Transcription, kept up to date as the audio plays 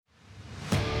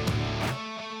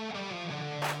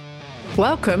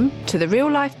Welcome to the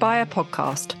Real Life Buyer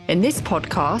podcast. In this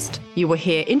podcast, you will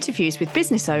hear interviews with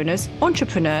business owners,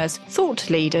 entrepreneurs, thought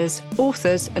leaders,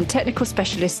 authors, and technical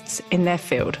specialists in their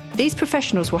field. These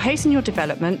professionals will hasten your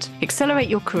development, accelerate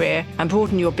your career, and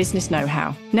broaden your business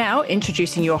know-how. Now,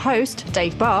 introducing your host,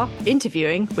 Dave Barr,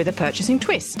 interviewing with a purchasing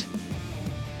twist.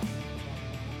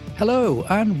 Hello,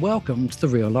 and welcome to the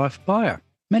Real Life Buyer.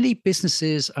 Many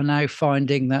businesses are now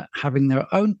finding that having their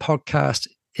own podcast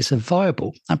is a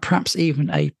viable and perhaps even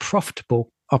a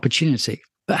profitable opportunity.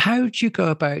 But how do you go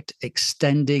about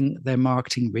extending their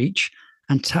marketing reach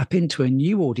and tap into a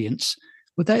new audience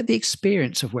without the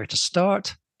experience of where to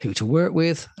start, who to work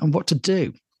with, and what to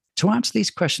do? To answer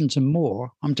these questions and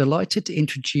more, I'm delighted to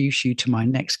introduce you to my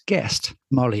next guest,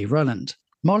 Molly Ruland.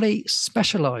 Molly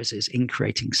specializes in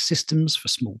creating systems for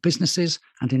small businesses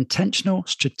and intentional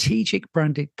strategic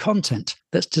branded content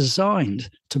that's designed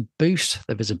to boost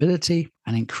their visibility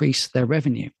and increase their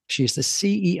revenue. She is the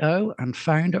CEO and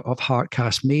founder of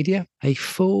Heartcast Media, a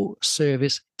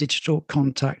full-service digital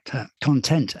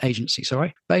content agency,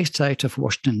 based out of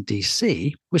Washington,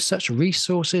 D.C., with such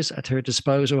resources at her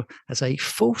disposal as a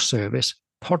full-service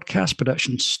podcast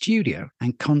production studio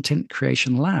and content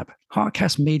creation lab.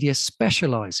 Heartcast Media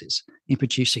specializes in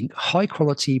producing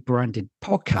high-quality branded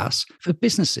podcasts for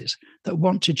businesses that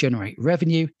want to generate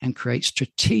revenue and create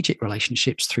strategic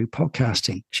relationships through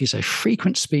podcasting. She's a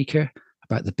frequent speaker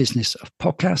about the business of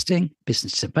podcasting,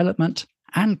 business development,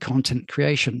 and content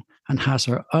creation, and has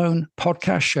her own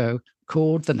podcast show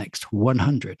called The Next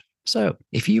 100. So,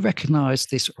 if you recognize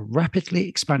this rapidly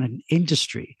expanding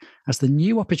industry as the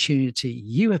new opportunity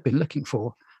you have been looking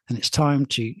for, then it's time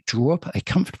to draw up a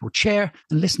comfortable chair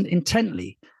and listen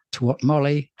intently to what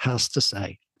Molly has to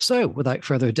say. So, without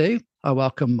further ado, I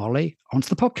welcome Molly onto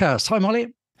the podcast. Hi,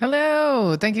 Molly.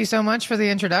 Hello. Thank you so much for the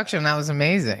introduction. That was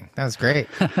amazing. That was great.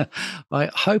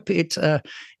 I hope it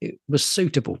was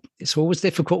suitable. It's always a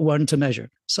difficult one to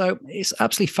measure. So it's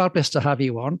absolutely fabulous to have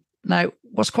you on. Now,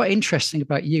 what's quite interesting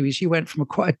about you is you went from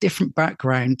quite a different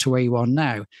background to where you are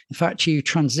now. In fact, you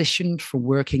transitioned from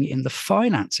working in the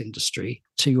finance industry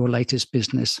to your latest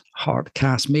business,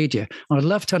 Heartcast Media. And I'd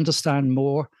love to understand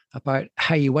more about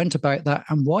how you went about that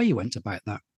and why you went about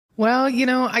that. Well,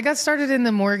 I got started in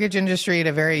the mortgage industry at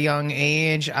a very young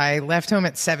age. I left home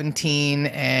at 17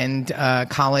 and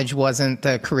college wasn't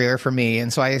the career for me.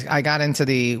 And so I got into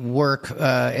the work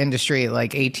industry at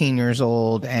like 18 years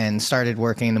old and started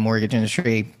working in the mortgage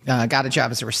industry. Got a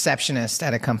job as a receptionist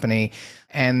at a company,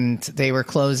 and they were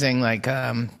closing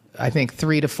I think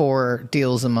 3 to 4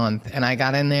 deals a month. And I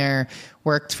got in there,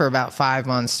 worked for about 5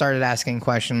 months, started asking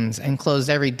questions, and closed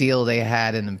every deal they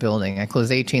had in the building. I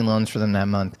closed 18 loans for them that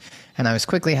month. And I was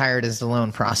quickly hired as the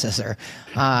loan processor.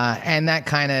 And that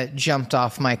kind of jumped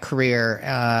off my career.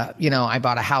 I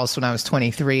bought a house when I was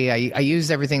 23. I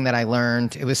used everything that I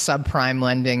learned. It was subprime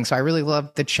lending. So I really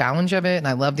loved the challenge of it. And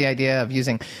I loved the idea of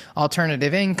using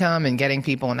alternative income and getting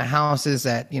people into houses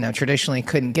that, traditionally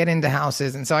couldn't get into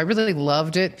houses. And so I really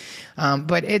loved it.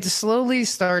 But it slowly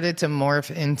started to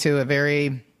morph into a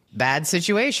very bad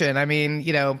situation. I mean,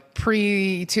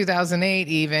 pre-2008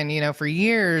 even, for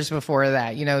years before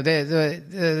that,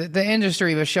 the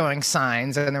industry was showing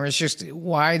signs, and there was just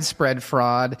widespread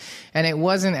fraud, and it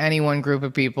wasn't any one group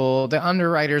of people. The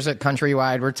underwriters at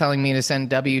Countrywide were telling me to send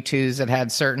W-2s that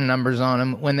had certain numbers on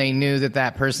them when they knew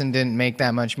that person didn't make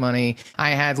that much money.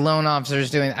 I had loan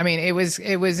officers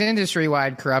it was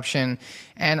industry-wide corruption.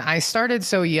 And I started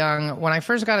so young. When I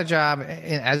first got a job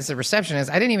as a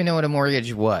receptionist, I didn't even know what a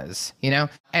mortgage was,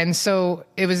 And so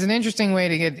it was an interesting way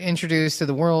to get introduced to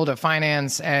the world of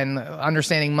finance and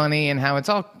understanding money and how it's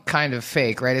all kind of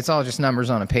fake, right? It's all just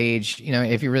numbers on a page,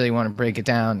 if you really want to break it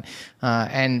down.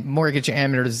 And mortgage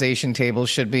amortization tables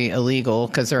should be illegal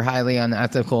because they're highly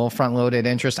unethical, front-loaded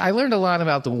interest. I learned a lot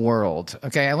about the world,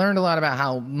 okay? I learned a lot about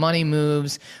how money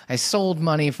moves. I sold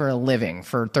money for a living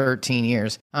for 13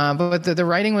 years. But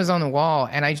the writing was on the wall,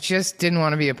 and I just didn't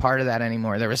want to be a part of that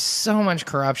anymore. There was so much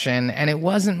corruption, and it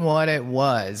wasn't what it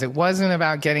was. It wasn't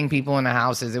about getting people into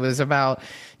houses. It was about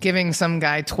giving some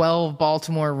guy 12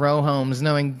 Baltimore row homes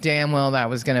knowing damn well that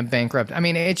was going to bankrupt. I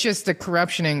mean, it's just the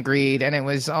corruption and greed, and it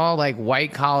was all like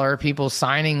white collar people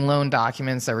signing loan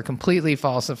documents that were completely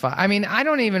falsified. I mean, I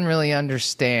don't even really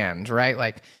understand,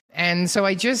 right? And so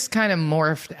I just kind of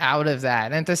morphed out of that.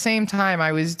 And at the same time,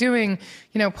 I was doing,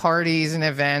 parties and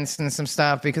events and some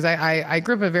stuff because I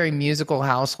grew up in a very musical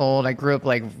household. I grew up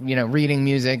reading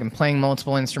music and playing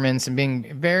multiple instruments and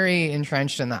being very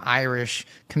entrenched in the Irish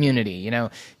community.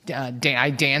 I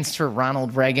danced for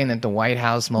Ronald Reagan at the White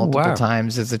House multiple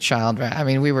times as a child. I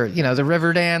mean, we were, the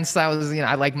river dance. That was,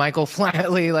 I like Michael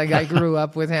Flatley. I grew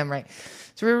up with him, right?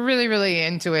 So we were really, really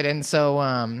into it. And so,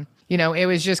 it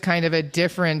was just kind of a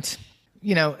different,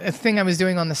 a thing I was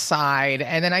doing on the side.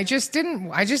 And then I just didn't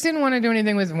want to do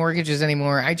anything with mortgages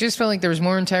anymore. I just felt like there was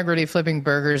more integrity flipping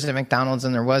burgers at McDonald's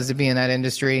than there was to be in that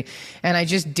industry. And I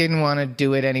just didn't want to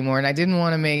do it anymore. And I didn't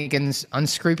want to make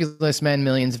unscrupulous men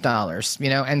millions of dollars,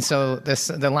 and so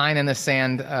the line in the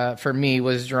sand for me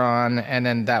was drawn. And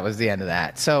then that was the end of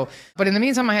that. So, but in the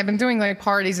meantime, I had been doing like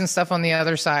parties and stuff on the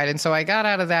other side. And so I got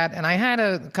out of that, and I had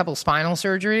a couple spinal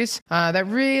surgeries that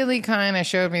really kind of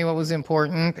showed me what was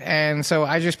important. And so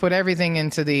I just put everything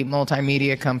into the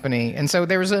multimedia company. And so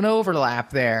there was an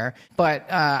overlap there, but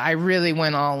I really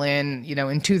went all in,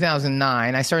 in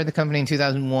 2009. I started the company in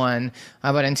 2001,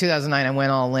 but in 2009 I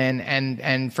went all in,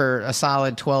 and for a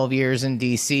solid 12 years in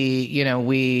DC,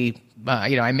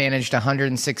 I managed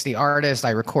 160 artists.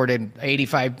 I recorded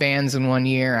 85 bands in 1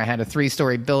 year. I had a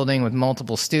 3-story building with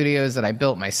multiple studios that I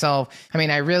built myself. I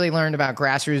mean, I really learned about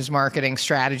grassroots marketing,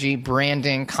 strategy,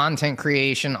 branding, content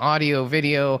creation, audio,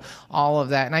 video, all of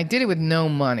that. And I did it with no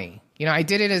money. I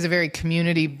did it as a very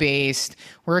community-based,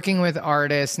 working with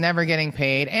artists, never getting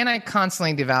paid, and I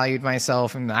constantly devalued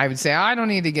myself. And I would say,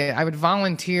 I would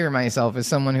volunteer myself as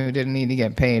someone who didn't need to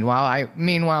get paid, while I,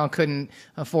 meanwhile, couldn't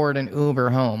afford an Uber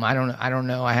home. I don't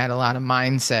know. I had a lot of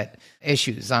mindset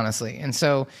issues, honestly. And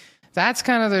so that's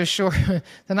kind of the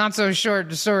not so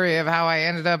short story of how I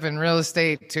ended up in real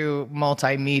estate to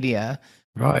multimedia.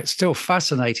 Right. Still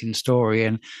fascinating story.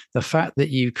 And the fact that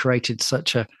you created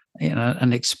such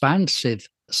an expansive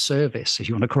service, if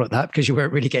you want to call it that, because you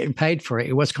weren't really getting paid for it.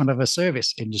 It was kind of a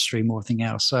service industry more than anything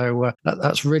else. So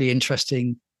that's really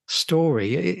interesting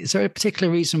story. Is there a particular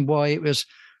reason why it was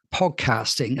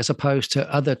podcasting as opposed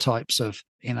to other types of,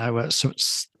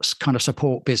 kind of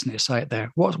support business out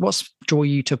there? What's draw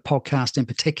you to podcast in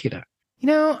particular?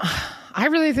 I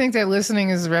really think that listening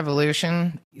is a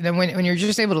revolution. When you're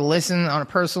just able to listen on a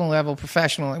personal level,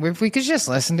 professional, if we could just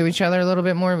listen to each other a little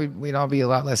bit more, we'd all be a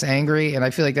lot less angry. And I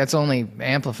feel like that's only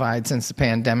amplified since the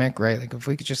pandemic, right? Like if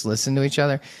we could just listen to each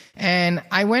other. And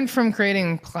I went from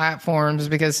creating platforms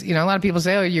because, a lot of people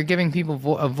say, oh, you're giving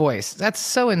people a voice. That's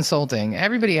so insulting.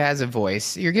 Everybody has a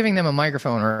voice. You're giving them a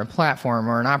microphone or a platform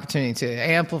or an opportunity to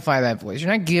amplify that voice.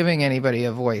 You're not giving anybody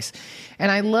a voice.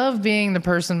 And I love being the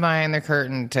person behind the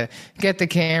curtain to get the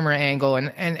camera angle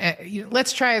and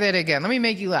let's try that again. Let me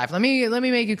make you laugh. Let me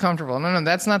make you comfortable. No,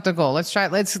 that's not the goal. Let's try.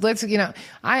 Let's.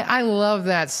 I love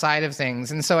that side of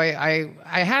things. And so I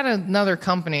had another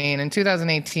company, and in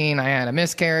 2018 I had a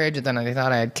miscarriage, and then I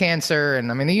thought I had cancer, and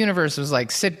the universe was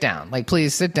like, sit down, like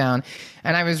please sit down.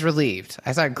 And I was relieved.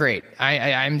 I thought, great.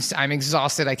 I'm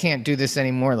exhausted. I can't do this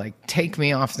anymore. Like, take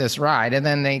me off this ride. And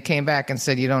then they came back and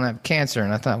said, you don't have cancer.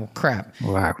 And I thought, well, crap.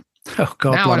 Wow. Oh,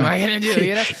 God. Now what am I going to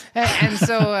do? And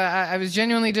so I was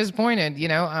genuinely disappointed,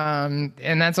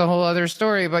 and that's a whole other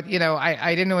story. But,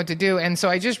 I didn't know what to do. And so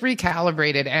I just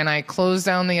recalibrated, and I closed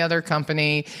down the other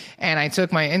company, and I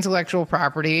took my intellectual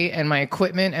property and my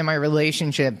equipment and my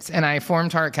relationships, and I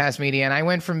formed Heartcast Media. And I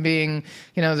went from being,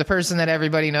 the person that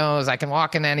everybody knows. I can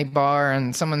walk in any bar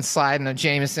and someone's sliding a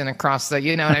Jameson across the,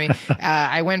 what I mean?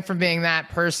 I went from being that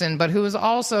person, but who was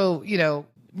also,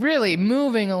 really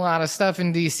moving a lot of stuff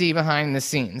in DC behind the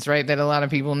scenes, right? That a lot of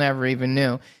people never even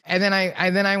knew. And then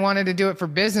I wanted to do it for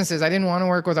businesses. I didn't want to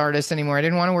work with artists anymore. I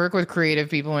didn't want to work with creative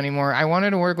people anymore. I wanted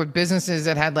to work with businesses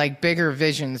that had like bigger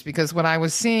visions, because what I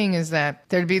was seeing is that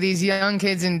there'd be these young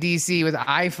kids in DC with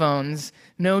iPhones,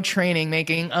 no training,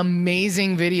 making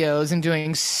amazing videos and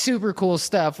doing super cool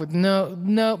stuff with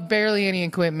barely any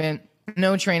equipment.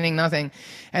 No training, nothing.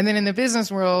 And then in the business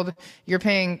world, you're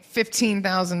paying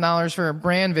 $15,000 for a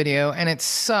brand video and it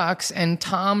sucks. And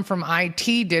Tom from IT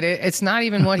did it. It's not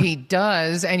even what he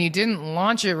does. And you didn't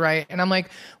launch it right. And I'm like,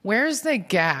 where's the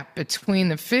gap between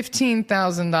the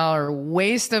 $15,000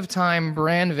 waste of time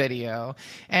brand video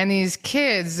and these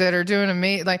kids that are doing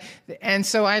amazing? And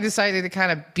so I decided to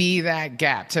kind of be that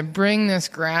gap, to bring this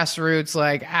grassroots,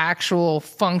 like actual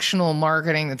functional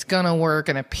marketing that's going to work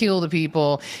and appeal to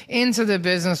people into the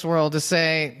business world, to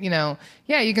say,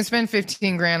 yeah, you can spend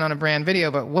 15 grand on a brand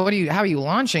video, but how are you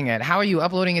launching it? How are you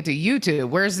uploading it to YouTube?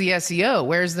 Where's the SEO?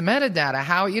 Where's the metadata?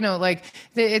 How,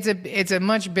 it's a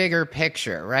much bigger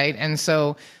picture, right? And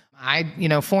so I,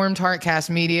 formed Heartcast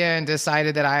Media and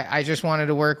decided that I just wanted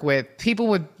to work with people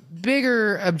with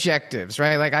bigger objectives,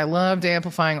 right? Like I loved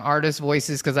amplifying artists'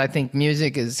 voices because I think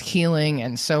music is healing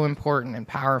and so important and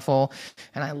powerful.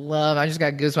 And I just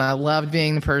got goosebumps. I loved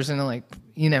being the person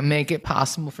to make it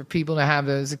possible for people to have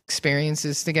those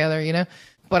experiences together,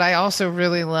 But I also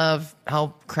really love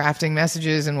help crafting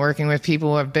messages and working with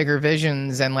people who have bigger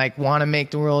visions and like want to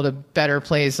make the world a better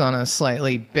place on a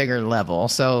slightly bigger level.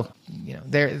 So,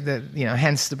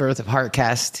 hence the birth of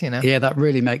Heartcast, Yeah, that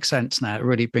really makes sense now. It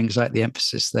really brings out the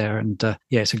emphasis there. And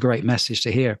it's a great message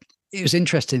to hear. It was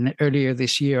interesting that earlier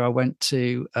this year I went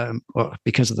to,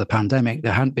 because of the pandemic,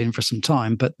 there hadn't been for some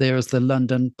time, but there was the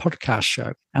London podcast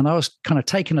show. And I was kind of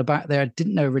taken aback there. I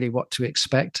didn't know really what to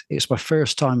expect. It's my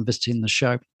first time visiting the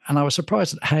show. And I was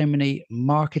surprised at how many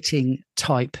marketing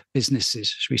type businesses,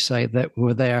 should we say, that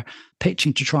were there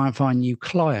pitching to try and find new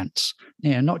clients.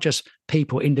 Not just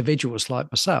people, individuals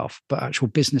like myself, but actual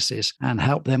businesses, and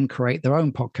help them create their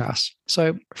own podcasts.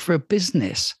 So for a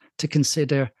business to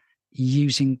consider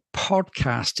using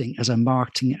podcasting as a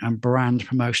marketing and brand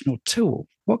promotional tool,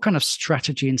 what kind of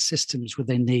strategy and systems would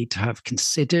they need to have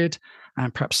considered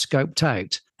and perhaps scoped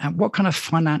out? And what kind of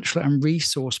financial and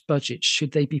resource budgets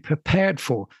should they be prepared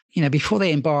for, before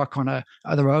they embark on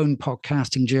their own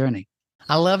podcasting journey?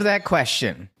 I love that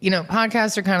question.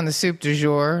 Podcasts are kind of the soup du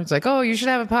jour. It's like, oh, you should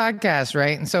have a podcast,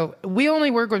 right? And so we only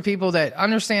work with people that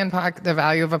understand the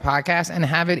value of a podcast and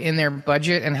have it in their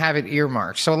budget and have it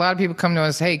earmarked. So a lot of people come to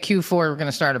us, hey, Q4, we're going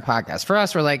to start a podcast. For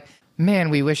us, we're like,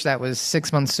 man, we wish that was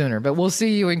 6 months sooner, but we'll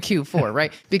see you in Q4,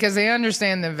 right? Because they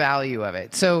understand the value of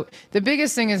it. So the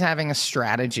biggest thing is having a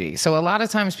strategy. So a lot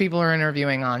of times people are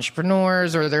interviewing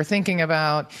entrepreneurs, or they're thinking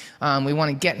about, we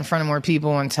want to get in front of more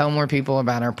people and tell more people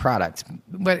about our product.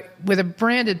 But with a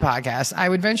branded podcast, I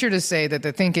would venture to say that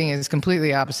the thinking is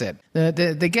completely opposite.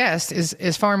 The guest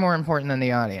is far more important than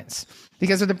the audience.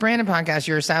 Because with a branded podcast,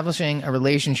 you're establishing a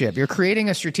relationship. You're creating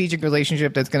a strategic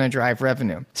relationship that's going to drive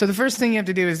revenue. So the first thing you have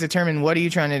to do is determine, what are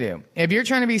you trying to do? If you're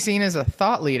trying to be seen as a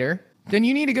thought leader, then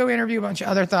you need to go interview a bunch of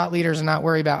other thought leaders and not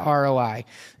worry about ROI.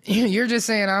 You're just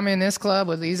saying, I'm in this club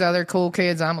with these other cool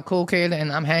kids. I'm a cool kid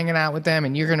and I'm hanging out with them,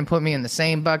 and you're going to put me in the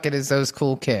same bucket as those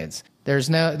cool kids. There's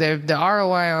the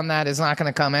ROI on that is not going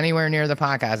to come anywhere near the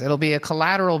podcast. It'll be a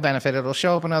collateral benefit. It'll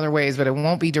show up in other ways, but it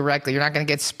won't be directly. You're not going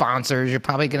to get sponsors. You're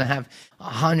probably going to have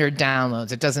 100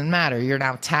 downloads. It doesn't matter. You're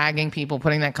now tagging people,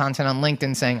 putting that content on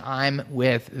LinkedIn saying, I'm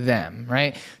with them,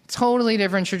 right? Totally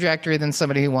different trajectory than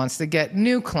somebody who wants to get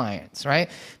new clients, right?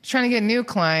 Trying to get new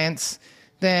clients,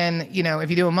 then, if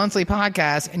you do a monthly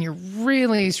podcast and you're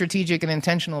really strategic and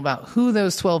intentional about who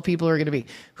those 12 people are going to be,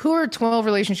 who are 12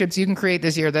 relationships you can create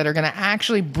this year that are going to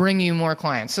actually bring you more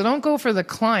clients. So don't go for the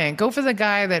client, go for the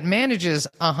guy that manages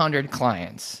 100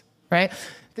 clients, right?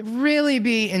 Really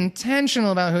be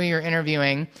intentional about who you're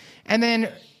interviewing. And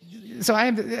then, so I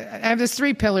have this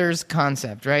 3 pillars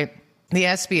concept, right? The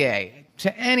SBA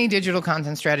to any digital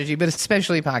content strategy, but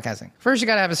especially podcasting. First, you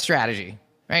got to have a strategy.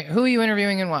 Right? Who are you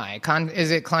interviewing and why? Is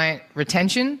it client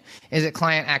retention? Is it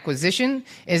client acquisition?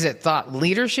 Is it thought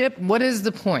leadership? What is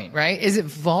the point, right? Is it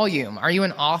volume? Are you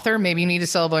an author? Maybe you need to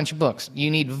sell a bunch of books.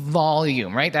 You need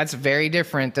volume, right? That's very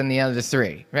different than the other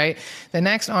 3, right? The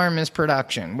next arm is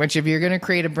production, which if you're going to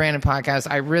create a branded podcast,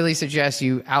 I really suggest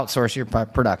you outsource your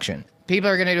production. People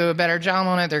are going to do a better job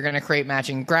on it. They're going to create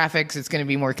matching graphics. It's going to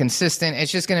be more consistent.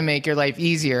 It's just going to make your life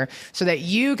easier so that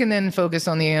you can then focus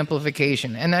on the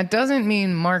amplification. And that doesn't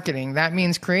mean marketing. That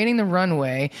means creating the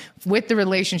runway with the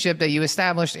relationship that you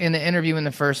established in the interview in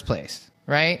the first place.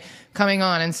 Right? Coming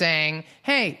on and saying,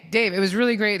 hey, Dave, it was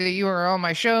really great that you were on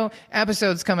my show.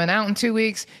 Episode's coming out in 2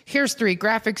 weeks. Here's 3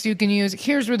 graphics you can use.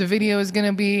 Here's where the video is going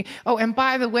to be. Oh, and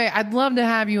by the way, I'd love to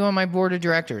have you on my board of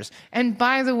directors. And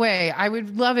by the way, I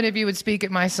would love it if you would speak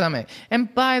at my summit.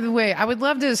 And by the way, I would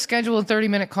love to schedule a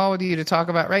 30-minute call with you to talk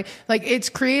about, right? Like, it's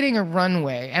creating a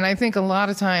runway. And I think a lot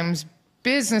of times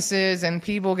businesses and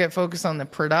people get focused on the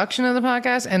production of the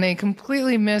podcast and they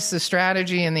completely miss the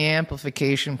strategy and the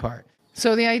amplification part.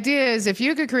 So the idea is, if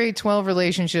you could create 12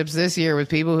 relationships this year with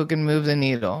people who can move the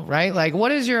needle, right? Like,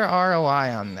 what is your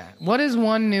ROI on that? What does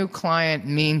one new client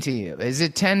mean to you? Is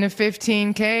it 10 to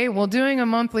 15K? Well, doing a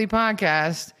monthly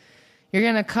podcast, you're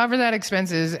going to cover that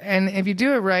expenses. And if you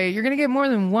do it right, you're going to get more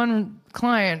than one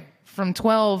client from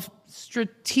 12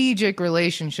 strategic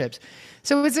relationships.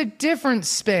 So it's a different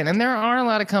spin. And there are a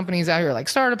lot of companies out here like,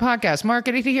 start a podcast,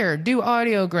 market it here, do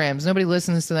audiograms. Nobody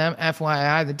listens to them.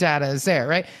 FYI, the data is there,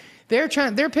 right?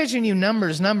 They're pitching you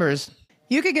numbers.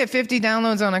 You could get 50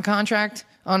 downloads on a contract,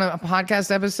 on a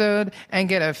podcast episode, and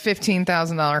get a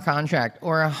 $15,000 contract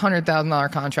or a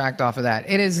 $100,000 contract off of that.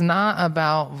 It is not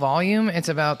about volume. It's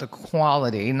about the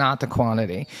quality, not the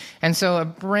quantity. And so a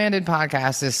branded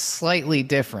podcast is slightly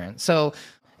different. So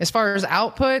As far as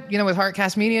output, with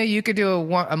Heartcast Media, you could do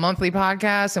a monthly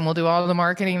podcast and we'll do all the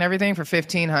marketing and everything for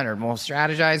 $1,500. We'll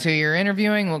strategize who you're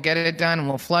interviewing. We'll get it done and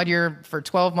we'll flood for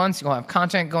 12 months. You'll have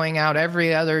content going out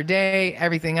every other day,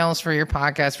 everything else for your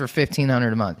podcast for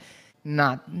 $1,500 a month.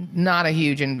 Not a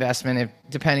huge investment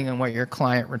depending on what your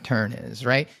client return is,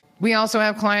 right? We also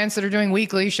have clients that are doing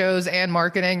weekly shows and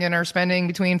marketing and are spending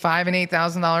between $5,000 and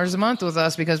 $8,000 a month with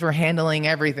us because we're handling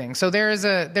everything. So there's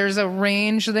a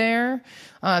range there,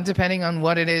 depending on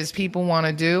what it is people want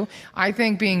to do. I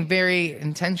think being very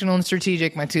intentional and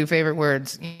strategic, my two favorite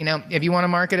words. If you want to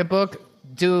market a book,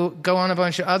 go on a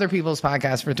bunch of other people's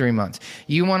podcasts for 3 months.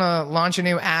 You want to launch a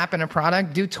new app and a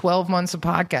product, do 12 months of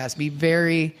podcasts. Be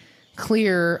very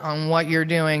clear on what you're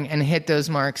doing and hit those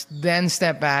marks, then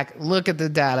step back, look at the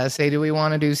data, say, do we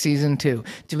want to do season 2?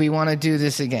 Do we want to do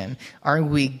this again? Are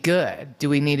we good? Do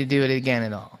we need to do it again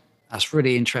at all? That's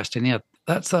really interesting. Yeah,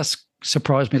 that's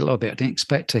surprised me a little bit. I didn't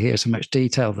expect to hear so much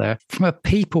detail there. From a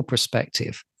people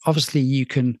perspective, obviously you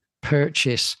can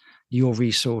purchase your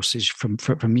resources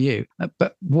from you,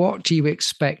 but what do you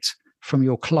expect from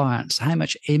your clients? How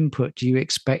much input do you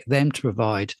expect them to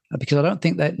provide? Because I don't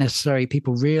think that necessarily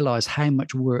people realize how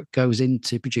much work goes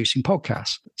into producing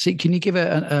podcasts. So can you give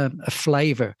a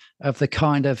flavor of the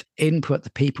kind of input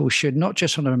that people should, not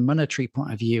just from a monetary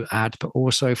point of view, add, but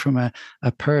also from a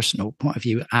personal point of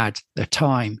view, add their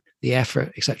time, the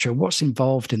effort, etc.? What's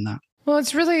involved in that? Well,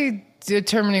 it's really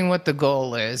determining what the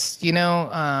goal is.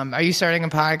 Are you starting a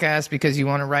podcast because you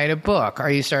want to write a book?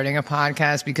 Are you starting a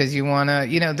podcast because you want to,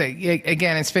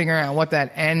 again, it's figuring out what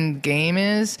that end game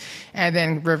is and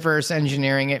then reverse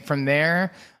engineering it from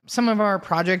there. Some of our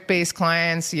project-based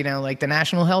clients, like the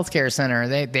National Healthcare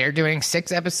Center, they're doing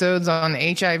 6 episodes on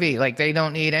HIV. Like, they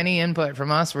don't need any input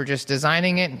from us. We're just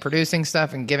designing it and producing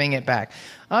stuff and giving it back.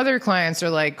 Other clients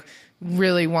are like,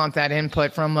 really want that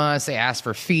input from us. They ask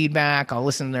for feedback. I'll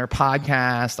listen to their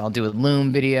podcast. I'll do a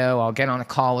Loom video. I'll get on a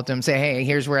call with them, say, hey,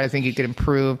 here's where I think you could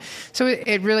improve. So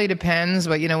it really depends.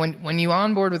 But, when you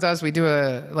onboard with us, we do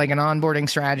an onboarding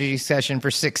strategy session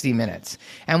for 60 minutes.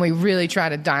 And we really try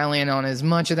to dial in on as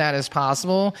much of that as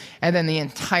possible. And then the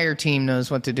entire team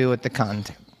knows what to do with the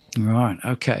content. Right.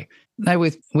 Okay. Now,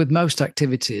 with most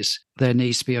activities, there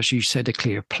needs to be, as you said, a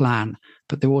clear plan,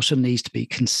 but there also needs to be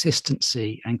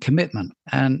consistency and commitment.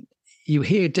 And you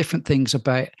hear different things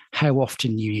about how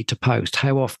often you need to post,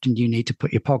 how often you need to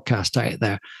put your podcast out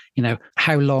there,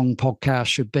 how long podcasts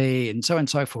should be, and so on and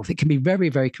so forth. It can be very,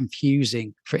 very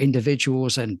confusing for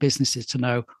individuals and businesses to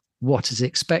know what is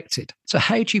expected. So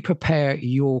how do you prepare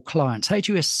your clients? How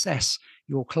do you assess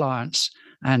your clients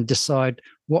and decide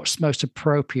what's most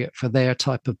appropriate for their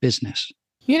type of business?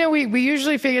 We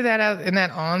usually figure that out in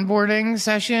that onboarding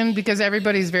session because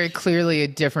everybody's very clearly a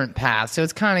different path. So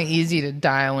it's kind of easy to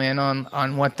dial in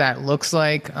on what that looks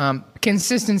like.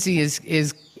 Consistency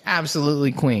is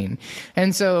absolutely queen.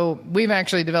 And so we've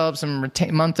actually developed some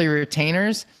monthly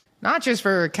retainers, not just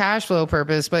for cash flow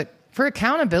purpose, but for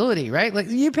accountability, right? Like,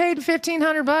 you paid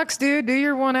 $1,500, dude, do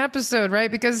your one episode,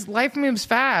 right? Because life moves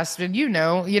fast. And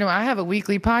I have a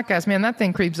weekly podcast, man, that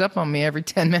thing creeps up on me every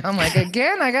 10 minutes. I'm like,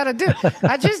 again, I got to do it.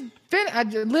 I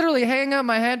literally hang up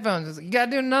my headphones. You got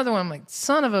to do another one. I'm like,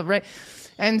 son of a, right?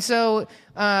 And so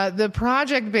the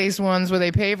project-based ones where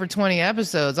they pay for 20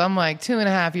 episodes, I'm like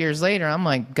 2.5 years later, I'm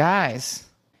like, guys,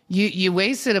 you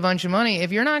wasted a bunch of money.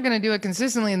 If you're not going to do it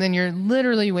consistently, then you're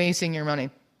literally wasting your money.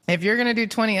 If you're going to do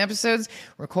 20 episodes,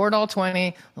 record all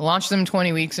 20, launch them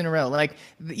 20 weeks in a row. Like,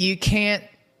 you can't,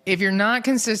 if you're not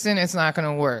consistent, it's not going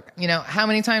to work. How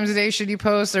many times a day should you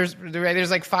post? There's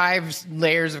like 5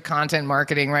 layers of content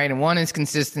marketing, right? And 1 is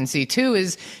consistency. 2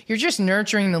 is you're just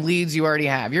nurturing the leads you already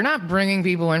have. You're not bringing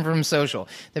people in from social.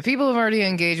 The people who've already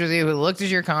engaged with you, who looked at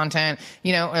your content,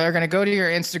 are going to go to your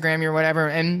Instagram or whatever,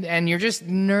 and you're just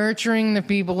nurturing the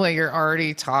people that you're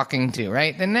already talking to,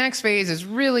 right? The next phase is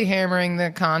really hammering the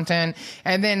content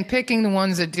and then picking the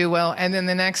ones that do well. And then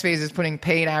the next phase is putting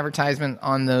paid advertisement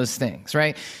on those things,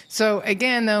 right? So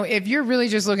again, though, if you're really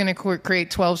just looking to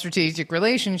create 12 strategic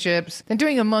relationships, then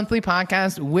doing a monthly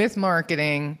podcast with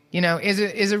marketing,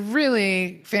 is a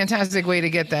really fantastic way to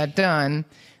get that done.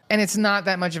 And it's not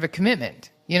that much of a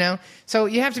commitment, So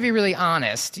you have to be really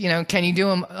honest. Can you do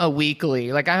them a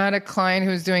weekly? Like, I had a client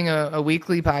who was doing a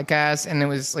weekly podcast, and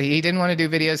he didn't want to do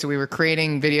video, so we were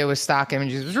creating video with stock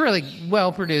images. It was really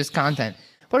well-produced content.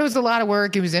 But it was a lot of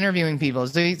work. He was interviewing people.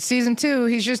 So season 2,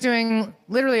 he's just doing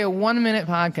literally a 1-minute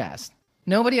podcast.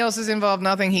 Nobody else is involved,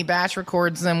 nothing. He batch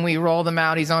records them. We roll them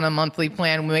out. He's on a monthly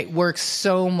plan. It works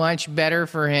so much better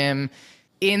for him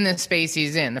in the space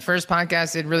he's in. The first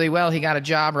podcast did really well. He got a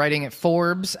job writing at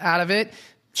Forbes out of it.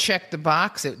 checked the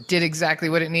box. It did exactly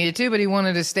what it needed to, but he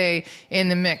wanted to stay in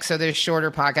the mix. So there's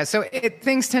shorter podcasts. So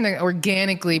things tend to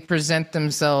organically present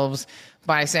themselves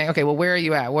by saying, okay, well, where are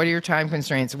you at? What are your time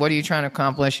constraints? What are you trying to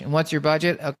accomplish? And what's your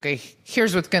budget? Okay,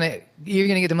 here's you're going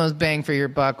to get the most bang for your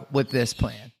buck with this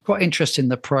plan. Quite interesting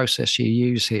the process you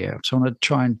use here. So I want to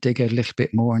try and dig a little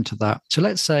bit more into that. So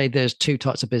let's say there's two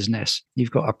types of business.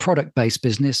 You've got a product-based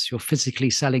business. You're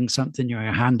physically selling something you're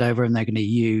a handover and they're going to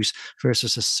use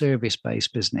versus a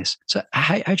service-based business. So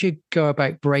how do you go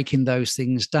about breaking those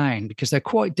things down? Because they're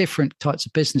quite different types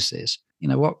of businesses.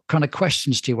 What kind of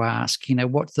questions do you ask?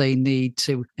 What they need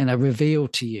to reveal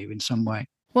to you in some way.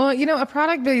 Well, a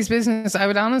product-based business, I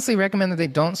would honestly recommend that they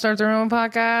don't start their own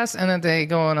podcast and that they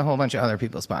go on a whole bunch of other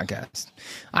people's podcasts.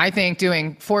 I think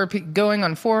going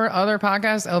on 4 other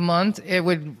podcasts a month, it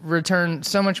would return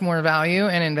so much more value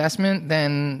and investment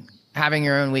than having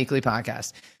your own weekly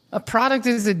podcast. A product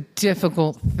is a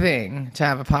difficult thing to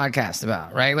have a podcast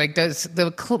about, right? Like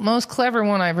the most clever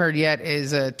one I've heard yet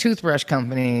is a toothbrush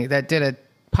company that did a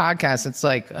podcast. It's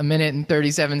like 1 minute and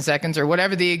 37 seconds or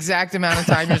whatever the exact amount of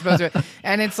time you're supposed to.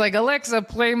 And it's like, Alexa,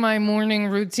 play my morning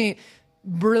routine.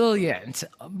 Brilliant,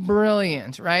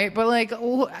 right? But like,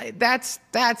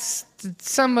 that's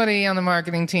somebody on the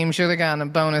marketing team should have gotten a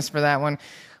bonus for that one.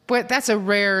 But that's a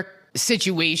rare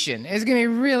situation. It's going to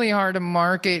be really hard to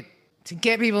market, to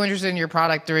get people interested in your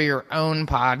product through your own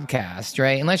podcast,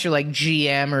 right? Unless you're like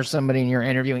GM or somebody and you're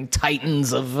interviewing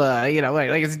titans of, like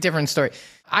it's a different story.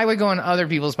 I would go on other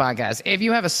people's podcasts. If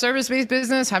you have a service-based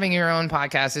business, having your own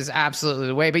podcast is absolutely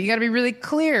the way. But you got to be really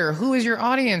clear. Who is your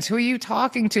audience? Who are you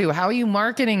talking to? How are you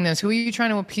marketing this? Who are you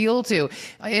trying to appeal to?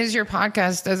 Is your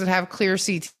podcast, does it have clear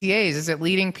CTAs? Is it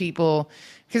leading people?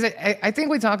 Because I think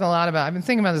we talk a lot about, I've been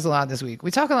thinking about this a lot this week.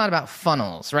 We talk a lot about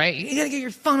funnels, right? You got to get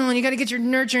your funnel and you got to get your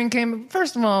nurturing campaign.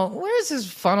 First of all, where is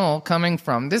this funnel coming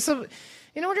from?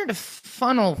 In order to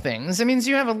funnel things, it means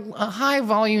you have a high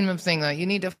volume of things that you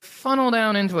need to funnel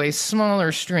down into a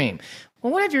smaller stream.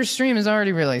 Well, what if your stream is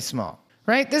already really small,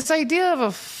 right? This idea of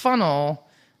a funnel,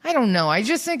 I don't know. I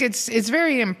just think it's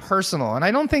very impersonal, and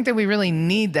I don't think that we really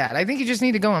need that. I think you just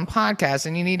need to go on podcasts,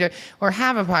 and you need to, or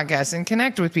have a podcast and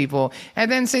connect with people,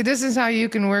 and then say, this is how you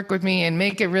can work with me and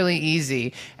make it really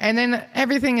easy. And then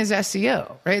everything is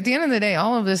SEO, right? At the end of the day,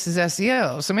 all of this is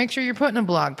SEO. So make sure you're putting a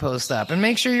blog post up, and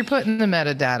make sure you're putting the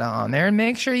metadata on there, and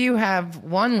make sure you have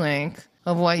one link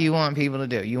of what you want people to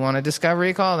do. You want a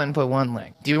discovery call, then put one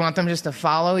link. Do you want them just to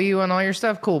follow you on all your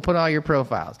stuff? Cool, put all your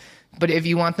profiles. But if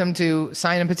you want them to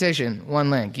sign a petition, one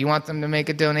link. You want them to make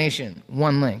a donation,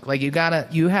 one link. Like you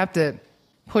have to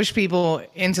push people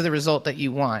into the result that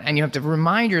you want. And you have to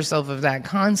remind yourself of that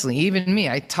constantly. Even me,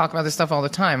 I talk about this stuff all the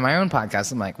time. My own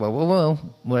podcast, I'm like, whoa.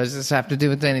 What does this have to do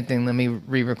with anything? Let me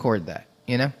re-record that,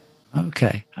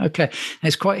 Okay.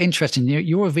 It's quite interesting.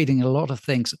 You're revealing a lot of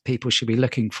things that people should be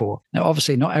looking for. Now,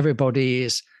 obviously, not everybody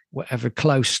is whatever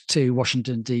close to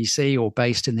Washington, D.C. or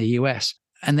based in the US.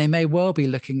 And they may well be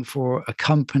looking for a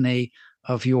company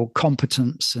of your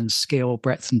competence and skill,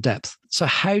 breadth and depth. So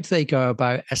how do they go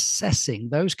about assessing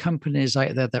those companies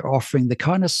out there that are offering the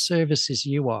kind of services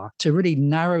you are to really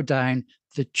narrow down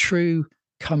the true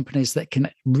companies that can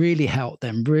really help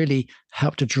them, really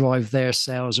help to drive their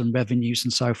sales and revenues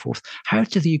and so forth? How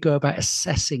do you go about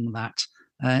assessing that?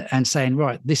 And saying,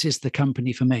 right, this is the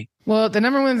company for me? Well, the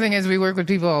number one thing is we work with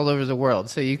people all over the world.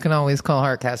 So you can always call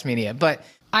Heartcast Media. But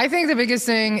I think the biggest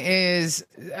thing is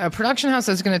a production house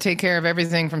that's going to take care of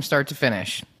everything from start to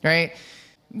finish, right?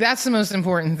 That's the most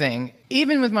important thing.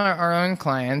 Even with our own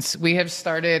clients, we have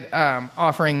started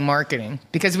offering marketing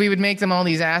because we would make them all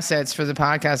these assets for the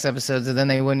podcast episodes and then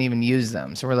they wouldn't even use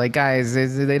them. So we're like, guys,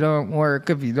 they don't work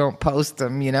if you don't post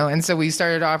them, And so we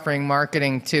started offering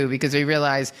marketing too because we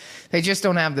realized they just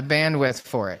don't have the bandwidth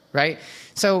for it, right?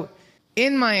 So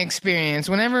in my experience,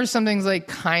 whenever something's like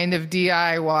kind of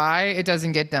DIY, it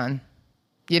doesn't get done.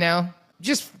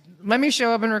 Just let me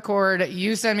show up and record.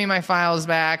 You send me my files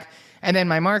back. And then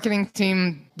my marketing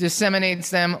team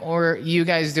disseminates them, or you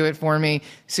guys do it for me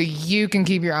so you can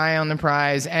keep your eye on the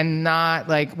prize and not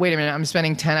like, wait a minute, I'm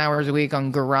spending 10 hours a week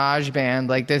on GarageBand.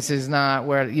 Like, this is not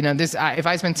where, if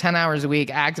I spend 10 hours a week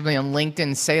actively on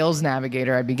LinkedIn Sales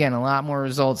Navigator, I'd be getting a lot more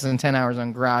results than 10 hours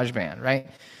on GarageBand, right?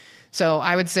 So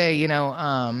I would say,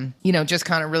 just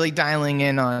kind of really dialing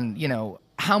in on,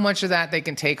 how much of that they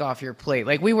can take off your plate.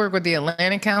 Like we work with the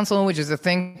Atlantic Council, which is a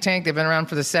think tank. They've been around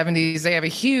for the 70s. They have a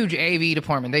huge AV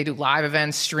department. They do live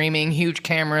events, streaming, huge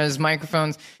cameras,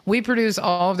 microphones. We produce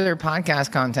all of their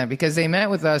podcast content because they met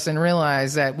with us and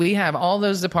realized that we have all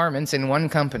those departments in one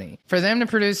company. For them to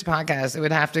produce a podcast, it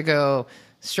would have to go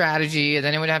strategy, and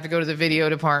then it would have to go to the video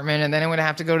department, and then it would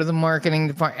have to go to the marketing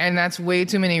department, and that's way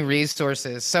too many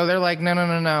resources. So they're like,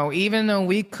 no. Even though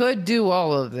we could do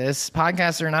all of this,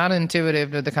 podcasts are not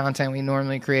intuitive to the content we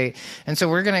normally create, and so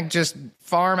we're going to just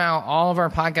farm out all of our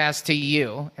podcasts to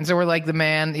you. And so we're like the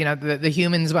man, the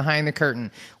humans behind the curtain.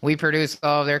 We produce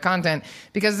all of their content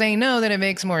because they know that it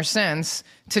makes more sense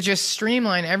to just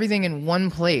streamline everything in one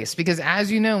place. Because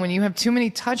as you know, when you have too many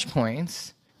touch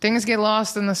points, things get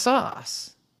lost in the sauce.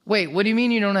 Wait, what do you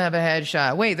mean you don't have a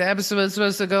headshot? Wait, the episode was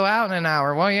supposed to go out in an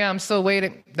hour. Well, yeah, I'm still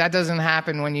waiting. That doesn't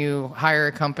happen when you hire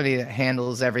a company that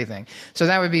handles everything. So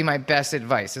that would be my best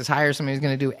advice, is hire somebody who's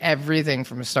going to do everything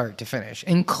from start to finish,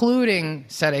 including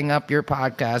setting up your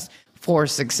podcast for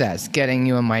success, getting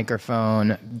you a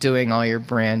microphone, doing all your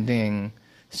branding,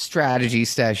 strategy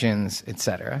sessions,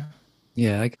 etc.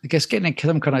 Yeah, I guess getting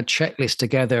some kind of checklist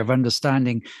together of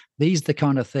understanding these are the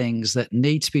kind of things that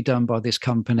need to be done by this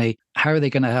company. How are they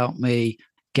going to help me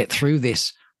get through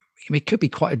this? I mean, it could be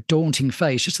quite a daunting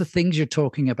phase, just the things you're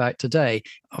talking about today.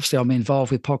 Obviously, I'm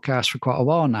involved with podcasts for quite a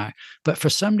while now, but for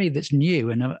somebody that's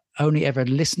new and only ever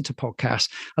listened to podcasts,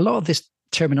 a lot of this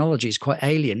terminology is quite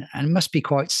alien and must be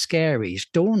quite scary. It's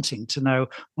daunting to know,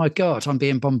 my God, I'm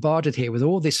being bombarded here with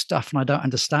all this stuff and I don't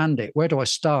understand it. Where do I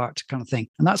start? Kind of thing.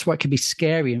 And that's why it can be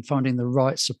scary in finding the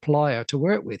right supplier to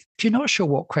work with. If you're not sure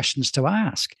what questions to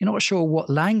ask, you're not sure what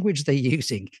language they're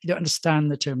using, you don't understand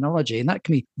the terminology, and that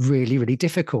can be really, really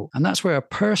difficult. And that's where a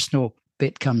personal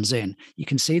bit comes in. You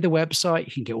can see the website,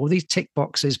 you can get all these tick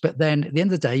boxes, but then at the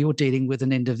end of the day, you're dealing with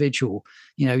an individual,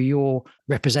 your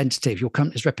representative, your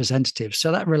company's representative.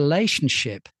 So that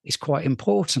relationship is quite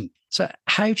important. So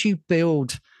how do you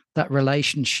build that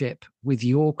relationship with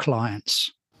your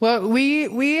clients? Well,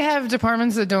 we have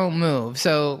departments that don't move.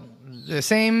 So the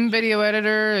same video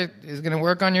editor is going to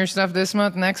work on your stuff this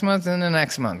month, next month, and the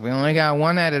next month. We only got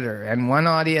one editor and one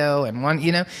audio and one,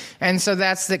 and so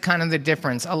that's the kind of the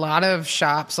difference. A lot of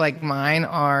shops like mine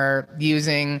are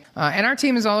using, and our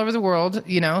team is all over the world,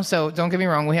 so don't get me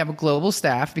wrong. We have a global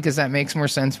staff because that makes more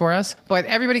sense for us, but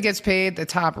everybody gets paid the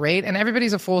top rate and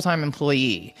everybody's a full-time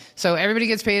employee. So everybody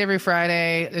gets paid every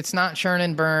Friday. It's not churn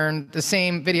and burn. The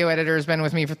same video editor has been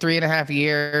with me for 3.5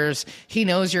 years. He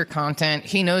knows your content.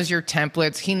 He knows your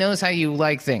templates. He knows how you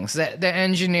like things. The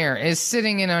engineer is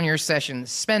sitting in on your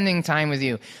sessions, spending time with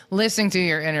you, listening to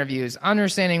your interviews,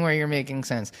 understanding where you're making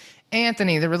sense.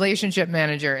 Anthony, the relationship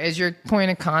manager, is your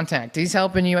point of contact. He's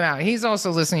helping you out. He's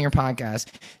also listening to your podcast,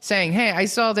 saying, hey, I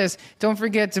saw this. Don't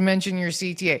forget to mention your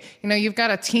CTA. You've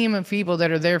got a team of people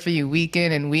that are there for you week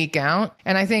in and week out.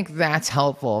 And I think that's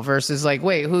helpful versus like,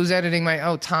 wait, who's editing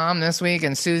Tom this week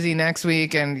and Susie next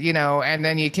week? And, and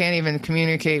then you can't even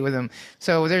communicate with them.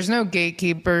 So there's no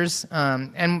gatekeepers.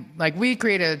 And like we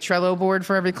create a Trello board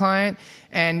for every client.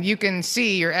 And you can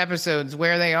see your episodes,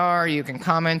 where they are. You can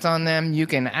comment on them. You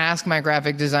can ask my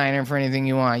graphic designer for anything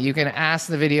you want. You can ask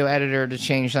the video editor to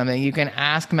change something. You can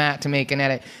ask Matt to make an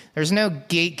edit. There's no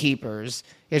gatekeepers.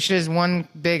 It's just one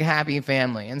big happy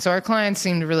family. And so our clients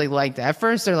seem to really like that. At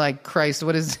first, they're like, Christ,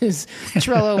 what is this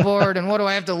Trello board? And what do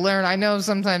I have to learn? I know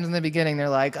sometimes in the beginning, they're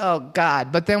like, oh,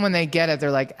 God. But then when they get it,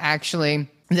 they're like, actually,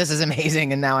 this is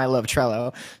amazing. And now I love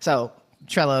Trello. So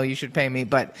Trello, you should pay me,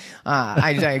 but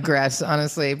I digress,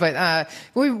 honestly. But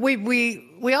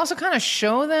we also kind of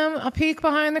show them a peek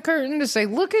behind the curtain to say,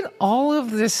 look at all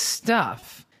of this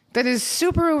stuff that is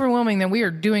super overwhelming that we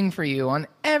are doing for you on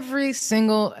every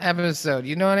single episode.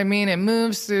 You know what I mean? It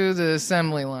moves through the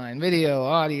assembly line, video,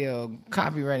 audio,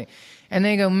 copywriting. And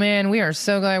they go, man, we are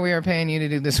so glad we are paying you to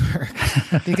do this work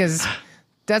because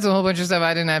that's a whole bunch of stuff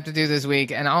I didn't have to do this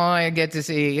week. And all I get to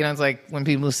see, it's like when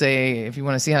people say, if you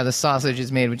want to see how the sausage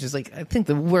is made, which is like, I think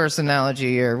the worst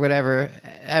analogy or whatever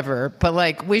ever. But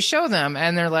like we show them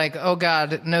and they're like, oh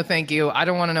God, no, thank you. I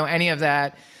don't want to know any of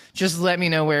that. Just let me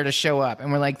know where to show up.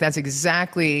 And we're like, that's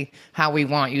exactly how we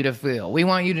want you to feel. We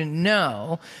want you to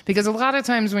know, because a lot of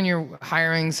times when you're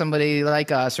hiring somebody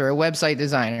like us or a website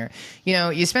designer,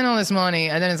 you spend all this money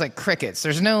and then it's like crickets.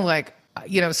 There's no like,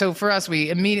 so for us, we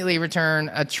immediately return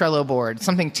a Trello board,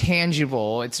 something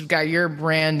tangible. It's got your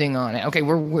branding on it. Okay,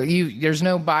 there's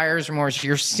no buyer's remorse.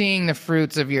 You're seeing the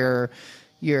fruits of your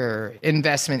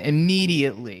investment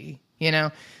immediately,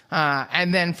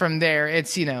 and then from there,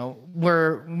 it's,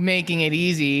 we're making it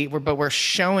easy, but we're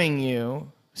showing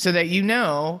you so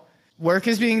that work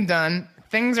is being done,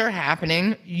 things are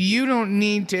happening. You don't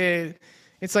need to.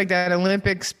 It's like that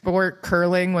Olympic sport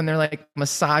curling when they're like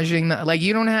massaging.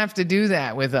 You don't have to do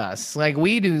that with us. Like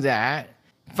we do that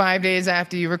 5 days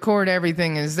after you record,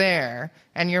 everything is there.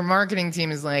 And your marketing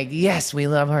team is like, yes, we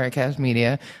love Hardcast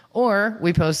Media. Or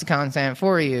we post the content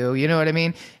for you. You know what I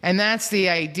mean? And that's the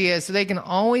idea. So they can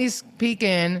always peek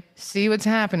in, see what's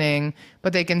happening,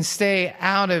 but they can stay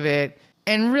out of it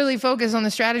and really focus on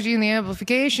the strategy and the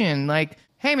amplification. Like,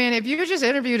 hey, man, if you just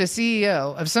interviewed a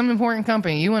CEO of some important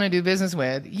company you want to do business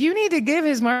with, you need to give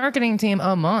his marketing team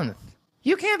a month.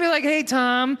 You can't be like, hey,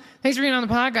 Tom, thanks for being on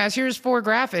the podcast. Here's 4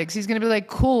 graphics. He's going to be like,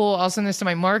 cool, I'll send this to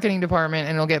my marketing department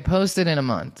and it'll get posted in a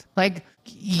month. Like,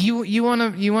 you want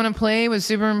to play with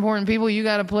super important people, you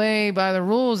got to play by the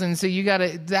rules. And so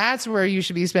that's where you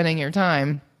should be spending your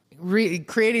time.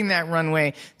 Creating that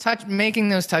runway, making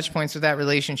those touch points with that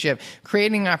relationship,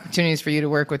 creating opportunities for you to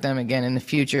work with them again in the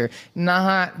future,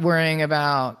 not worrying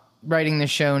about writing the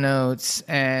show notes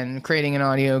and creating an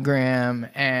audiogram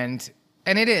and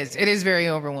it is very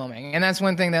overwhelming. And that's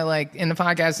one thing that, like, in the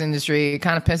podcast industry, it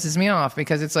kind of pisses me off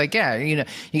because it's like, yeah, you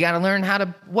got to learn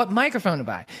what microphone to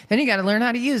buy. Then you got to learn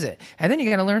how to use it. And then you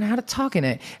got to learn how to talk in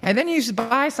it. And then you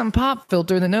buy some pop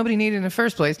filter that nobody needed in the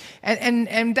first place.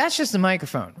 And that's just the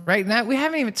microphone, right? Now, we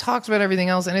haven't even talked about everything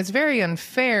else. And it's very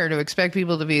unfair to expect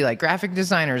people to be like graphic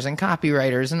designers and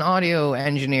copywriters and audio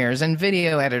engineers and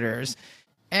video editors.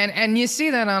 And you see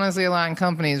that, honestly, a lot in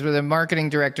companies where the marketing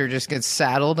director just gets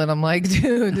saddled. And I'm like,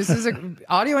 dude,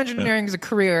 audio engineering is a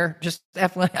career. Just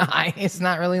FYI. It's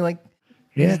not really like,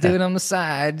 just do it on the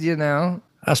side,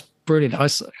 That's brilliant. I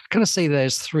kind of see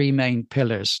there's 3 main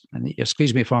pillars. And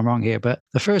excuse me if I'm wrong here, but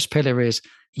the first pillar is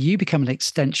you become an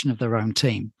extension of their own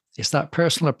team. It's that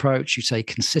personal approach. You say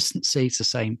consistency. It's the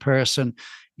same person.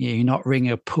 You're not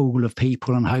ringing a pool of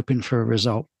people and hoping for a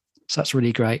result. So that's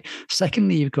really great.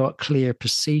 Secondly, you've got clear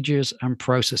procedures and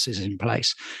processes in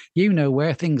place. You know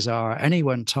where things are at any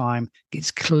one time. It's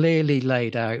clearly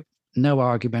laid out. No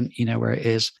argument. You know where it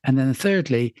is. And then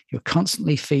thirdly, you're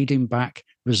constantly feeding back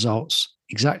results,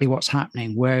 exactly what's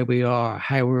happening, where we are,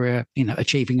 how we're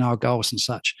achieving our goals and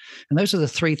such. And those are the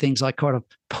 3 things I kind of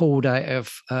pulled out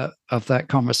of that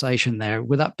conversation there.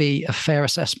 Would that be a fair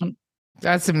assessment?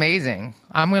 That's amazing.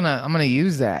 I'm gonna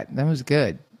use that. That was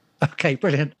good. Okay,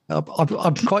 brilliant.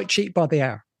 I'm quite cheap by the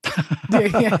hour.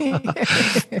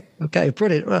 Okay,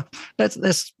 brilliant. Well,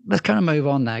 let's kind of move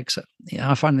on now, because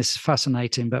I find this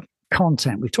fascinating. But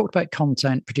content, we've talked about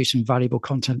content, producing valuable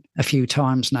content a few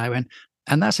times now,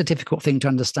 and that's a difficult thing to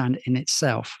understand in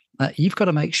itself. You've got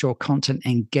to make sure content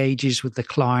engages with the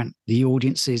client, the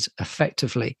audiences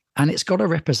effectively, and it's got to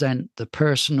represent the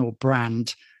personal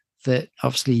brand that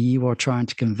obviously you are trying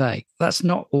to convey. That's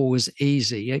not always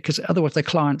easy, because otherwise the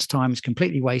client's time is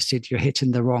completely wasted. You're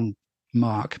hitting the wrong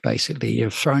mark, basically. You're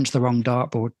thrown to the wrong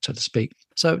dartboard, so to speak.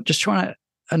 So just trying to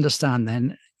understand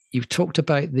then, you've talked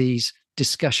about these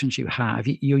discussions you have.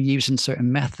 You're using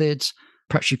certain methods.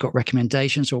 Perhaps you've got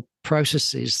recommendations or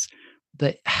processes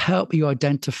that help you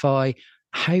identify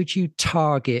how do you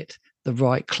target the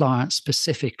right client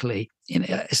specifically.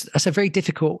 That's a very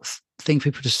difficult thing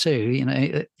for people to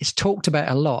sue. It's talked about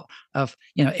a lot of,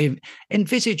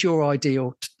 envisage your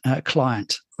ideal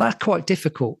client. That's quite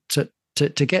difficult to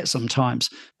get sometimes.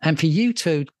 And for you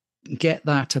to get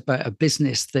that about a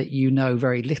business that you know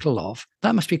very little of,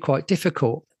 that must be quite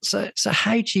difficult. So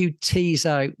how do you tease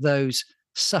out those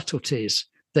subtleties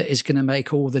that is going to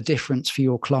make all the difference for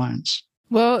your clients?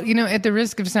 Well, at the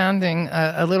risk of sounding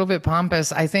a little bit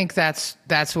pompous, I think that's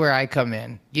where I come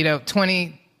in.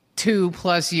 22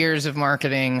 plus years of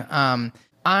marketing.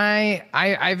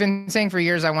 I've been saying for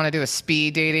years I want to do a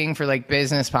speed dating for like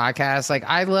business podcasts. Like,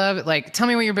 I love, like, tell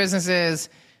me what your business is.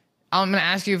 I'm going to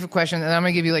ask you a question, and I'm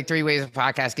going to give you like 3 ways a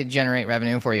podcast could generate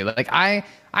revenue for you. Like, I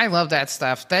love that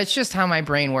stuff. That's just how my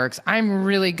brain works. I'm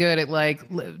really good at like,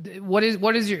 what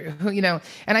is your,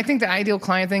 and I think the ideal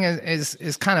client thing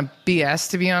is kind of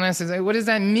BS, to be honest. Is like, what does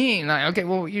that mean? Like, okay,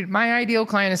 well, my ideal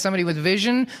client is somebody with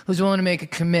vision who's willing to make a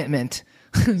commitment.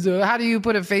 So how do you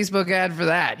put a Facebook ad for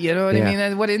that? You know what I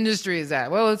mean? What industry is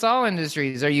that? Well, it's all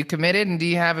industries. Are you committed, and do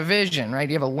you have a vision, right?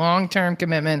 Do you have a long-term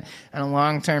commitment and a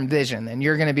long-term vision? Then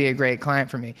you're going to be a great client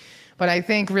for me. But I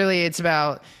think really it's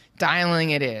about dialing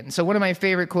it in. So one of my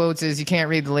favorite quotes is, you can't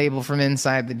read the label from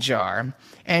inside the jar.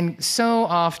 And so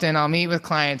often I'll meet with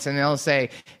clients and they'll say,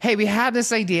 hey, we have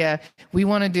this idea. We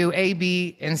want to do A,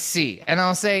 B, and C. And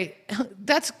I'll say,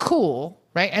 that's cool,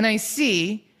 right? And I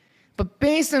see. But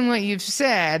based on what you've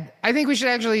said, I think we should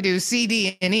actually do C,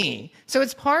 D, and E. So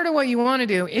it's part of what you want to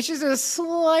do. It's just a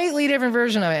slightly different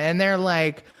version of it. And they're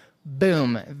like,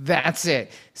 boom, that's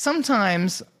it.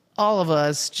 Sometimes all of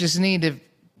us just need to,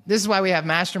 this is why we have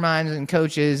masterminds and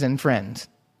coaches and friends.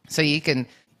 So you can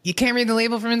you can't read the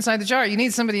label from inside the jar. You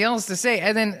need somebody else to say.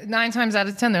 And then 9 times out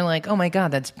of 10, they're like, oh my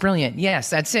God, that's brilliant. Yes,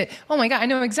 that's it. Oh my God, I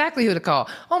know exactly who to call.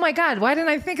 Oh my God, why didn't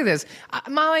I think of this?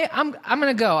 Molly, I'm going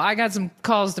to go. I got some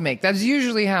calls to make. That's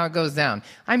usually how it goes down.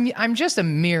 I'm just a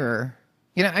mirror.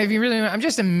 You know, if you really, I'm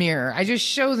just a mirror. I just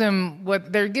show them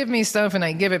what they give me stuff and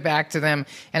I give it back to them,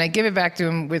 and I give it back to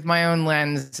them with my own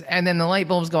lens. And then the light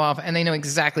bulbs go off and they know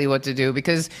exactly what to do,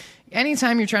 because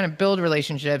anytime you're trying to build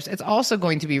relationships, it's also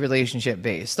going to be relationship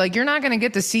based. Like, you're not going to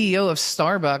get the CEO of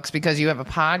Starbucks because you have a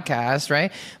podcast,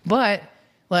 right? But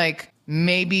like,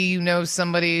 maybe you know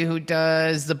somebody who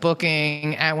does the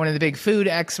booking at one of the big food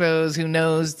expos, who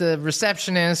knows the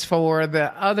receptionist for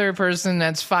the other person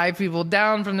that's 5 people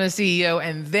down from the CEO,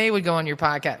 and they would go on your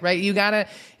podcast, right?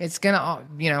 It's gonna,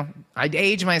 I'd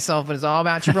age myself, but it's all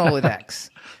about your Rolodex.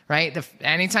 Right?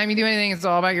 Anytime you do anything, it's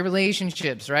all about your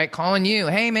relationships, right? Calling you,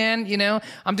 hey man,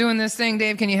 I'm doing this thing,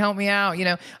 Dave, can you help me out?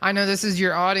 I know this is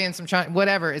your audience. I'm trying,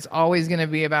 whatever. It's always going to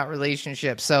be about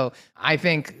relationships. So I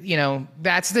think,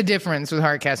 that's the difference with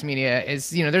Heartcast Media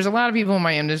is, there's a lot of people in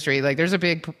my industry, like there's a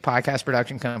big podcast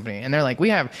production company, and they're like, we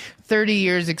have 30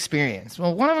 years experience.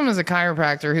 Well, one of them is a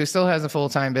chiropractor who still has a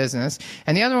full-time business,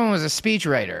 and the other one was a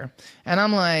speechwriter. And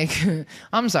I'm like,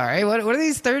 I'm sorry, what are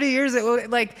these 30 years?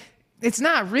 Like, it's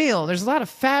not real. There's a lot of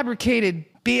fabricated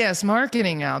BS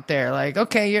marketing out there. Like,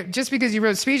 okay, just because you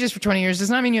wrote speeches for 20 years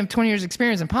does not mean you have 20 years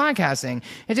experience in podcasting.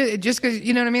 It just because,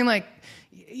 you know what I mean? Like,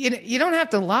 you don't have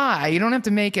to lie. You don't have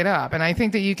to make it up. And I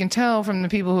think that you can tell from the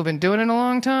people who've been doing it a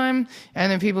long time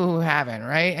and the people who haven't,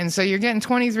 right? And so you're getting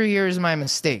 23 years of my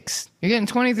mistakes. You're getting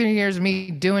 23 years of me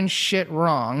doing shit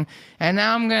wrong. And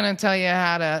now I'm going to tell you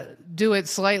how to do it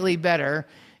slightly better.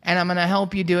 And I'm going to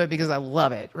help you do it because I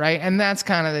love it, right? And that's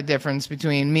kind of the difference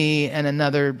between me and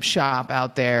another shop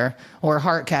out there, or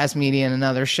Heartcast Media and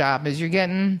another shop, is you're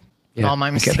getting all my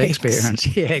mistakes. Get the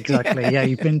experience. Yeah, exactly. Yeah,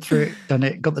 you've been through it, done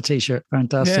it, got the T-shirt.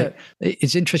 Fantastic. Yeah.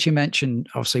 It's interesting you mentioned,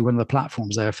 obviously, one of the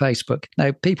platforms there, Facebook.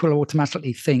 Now, people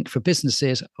automatically think for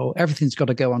businesses, everything's got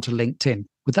to go onto LinkedIn.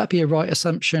 Would that be a right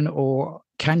assumption, or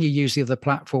can you use the other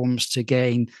platforms to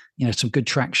gain, some good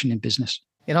traction in business?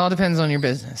 It all depends on your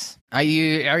business. Are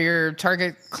your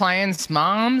target clients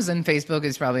moms? And Facebook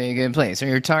is probably a good place. Are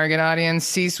your target audience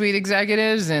C-suite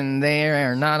executives? And they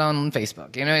are not on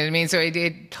Facebook. You know what I mean? So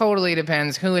it totally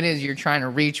depends who it is you're trying to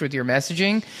reach with your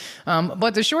messaging.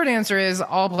 But the short answer is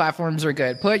all platforms are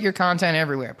good. Put your content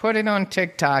everywhere. Put it on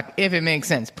TikTok if it makes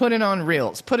sense. Put it on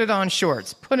Reels. Put it on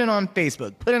Shorts. Put it on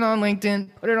Facebook. Put it on LinkedIn.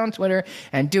 Put it on Twitter.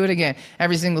 And do it again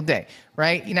every single day.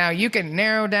 Right? Now, you can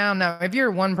narrow down. Now, if you're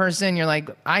one person, you're like,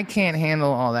 I can't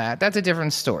handle all that. That's a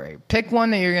different story. Pick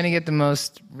one that you're going to get the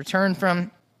most return from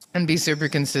and be super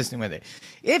consistent with it.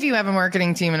 If you have a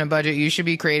marketing team and a budget, you should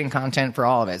be creating content for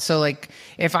all of it. So like,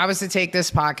 if I was to take this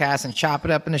podcast and chop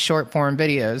it up into short form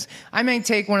videos, I may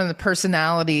take one of the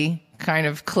personality kind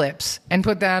of clips and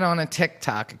put that on a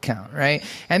TikTok account, right?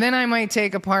 And then I might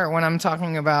take apart when I'm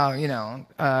talking about,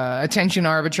 attention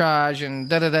arbitrage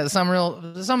and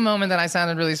some moment that I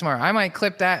sounded really smart. I might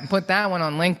clip that and put that one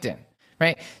on LinkedIn,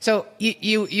 right? So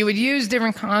you would use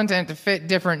different content to fit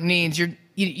different needs.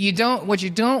 What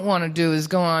you don't want to do is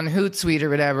go on Hootsuite or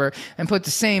whatever and put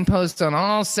the same post on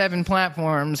all 7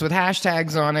 platforms with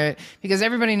hashtags on it, because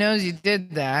everybody knows you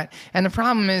did that. And the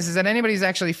problem is that anybody's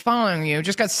actually following you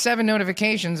just got 7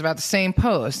 notifications about the same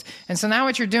post. And so now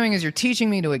what you're doing is you're teaching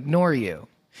me to ignore you.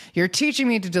 You're teaching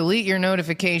me to delete your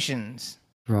notifications.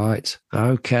 Right.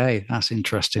 Okay. That's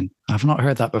interesting. I've not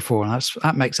heard that before. And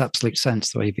that makes absolute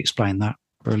sense the way you've explained that.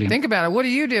 Brilliant. Think about it. What do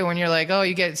you do when you're like,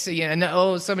 somebody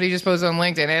just posted on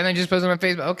LinkedIn and they just posted on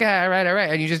Facebook? Okay, all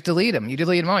right. And you just delete them. You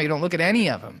delete them all. You don't look at any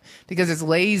of them because it's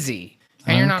lazy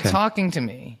and you're not talking to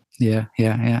me. Yeah.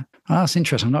 Oh, that's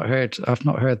interesting. I've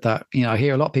not heard that. I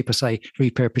hear a lot of people say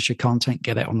repurpose your content,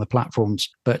 get it on the platforms,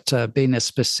 but being as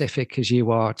specific as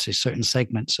you are to certain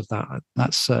segments of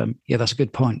that's a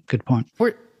good point. Good point.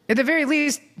 At the very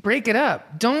least, break it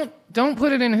up. Don't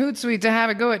put it in Hootsuite to have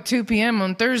it go at 2 p.m.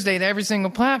 on Thursday to every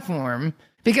single platform.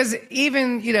 Because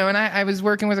even, and I was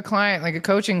working with a client, like a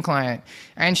coaching client,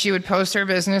 and she would post her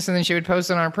business and then she would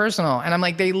post on our personal. And I'm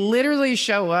like, they literally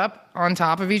show up on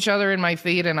top of each other in my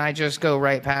feed and I just go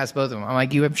right past both of them. I'm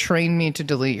like, you have trained me to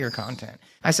delete your content.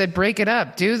 I said, break it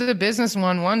up. Do the business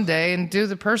one day and do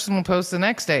the personal post the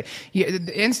next day.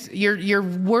 You're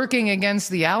working against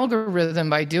the algorithm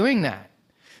by doing that.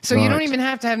 So you don't even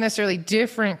have to have necessarily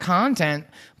different content,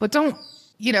 but don't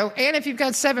and if you've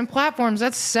got 7 platforms,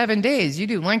 that's 7 days. You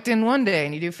do LinkedIn one day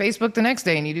and you do Facebook the next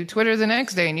day and you do Twitter the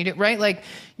next day and you do, right? Like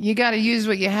you got to use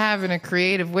what you have in a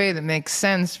creative way that makes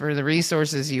sense for the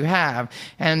resources you have,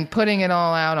 and putting it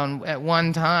all out at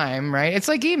one time, right? It's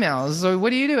like emails. So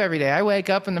what do you do every day? I wake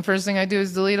up and the first thing I do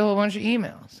is delete a whole bunch of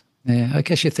emails. Yeah, I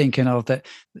guess you're thinking of that.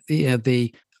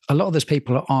 A lot of those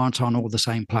people aren't on all the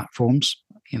same platforms.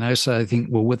 So I think,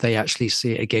 well, would they actually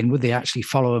see it again? Would they actually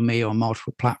follow me on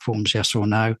multiple platforms? Yes or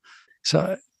no?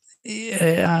 So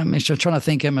I'm trying to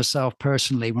think of myself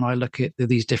personally when I look at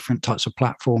these different types of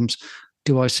platforms.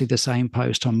 Do I see the same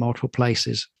post on multiple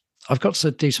places? I've got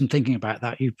to do some thinking about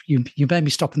that. You made me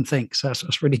stop and think. So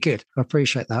that's really good. I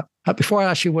appreciate that. Before I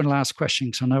ask you one last question,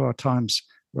 because I know our time's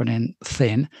running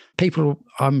thin. People,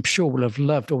 I'm sure, will have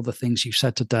loved all the things you've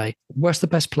said today. Where's the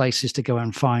best places to go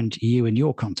and find you and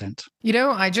your content?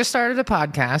 I just started a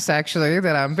podcast, actually,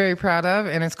 that I'm very proud of,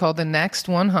 and it's called The Next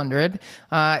 100.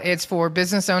 It's for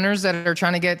business owners that are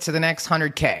trying to get to the next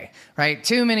 100K, right?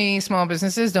 Too many small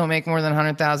businesses don't make more than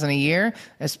 100,000 a year,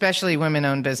 especially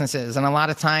women-owned businesses. And a lot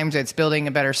of times it's building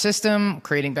a better system,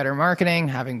 creating better marketing,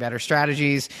 having better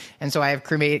strategies. And so I have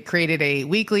created a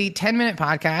weekly 10-minute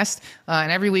podcast,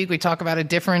 and every week we talk about a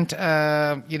different,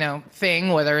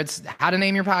 thing, whether it's how to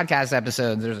name your podcast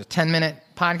episodes. There's a 10-minute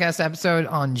podcast episode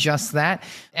on just that.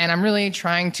 And I'm really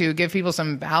trying to give people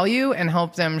some value and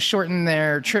help them shorten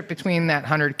their trip between that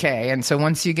 100K. And so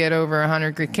once you get over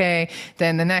 100K,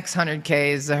 then the next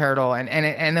 100K is the hurdle.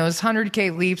 And those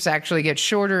 100K leaps actually get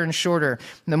shorter and shorter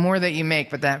the more that you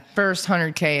make. But that first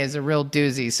 100K is a real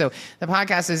doozy. So the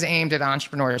podcast is aimed at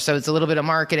entrepreneurs. So it's a little bit of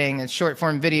marketing, it's short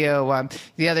form video.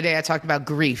 The other day I talked about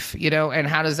grief, and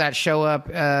how does that show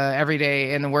up every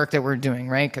day in the work that we're doing,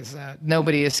 right? Because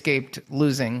nobody escaped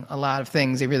losing a lot of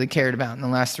things they really cared about in the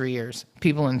last 3 years,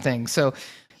 people and things. So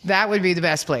that would be the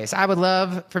best place. I would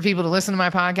love for people to listen to my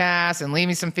podcast and leave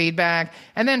me some feedback.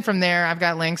 And then from there, I've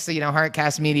got links to,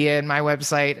 Heartcast Media and my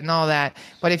website and all that.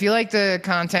 But if you like the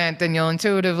content, then you'll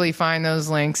intuitively find those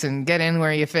links and get in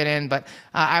where you fit in. But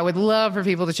I would love for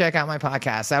people to check out my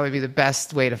podcast. That would be the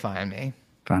best way to find me.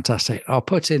 Fantastic. I'll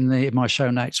put in my show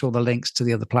notes all the links to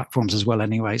the other platforms as well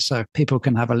anyway, so people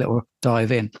can have a little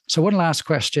dive in. So one last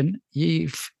question.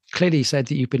 You've clearly said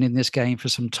that you've been in this game for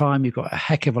some time. You've got a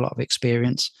heck of a lot of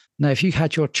experience. Now, if you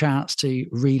had your chance to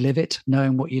relive it,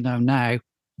 knowing what you know now,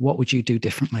 what would you do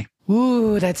differently?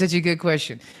 Ooh, that's such a good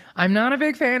question. I'm not a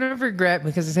big fan of regret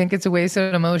because I think it's a waste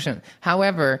of emotion.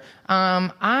 However,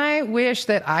 I wish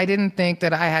that I didn't think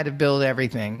that I had to build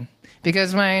everything.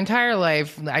 Because my entire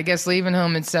life, I guess leaving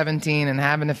home at 17 and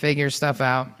having to figure stuff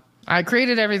out, I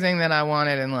created everything that I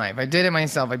wanted in life. I did it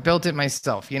myself. I built it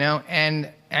myself, and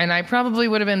I probably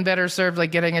would have been better served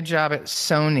like getting a job at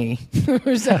Sony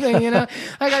or something,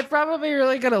 Like I probably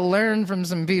really could have learned from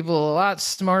some people a lot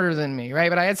smarter than me, right?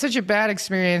 But I had such a bad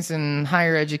experience in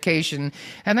higher education,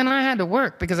 and then I had to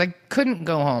work because I couldn't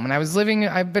go home, and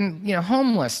I've been,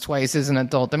 homeless twice as an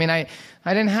adult. I mean, I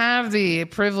didn't have the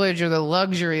privilege or the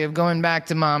luxury of going back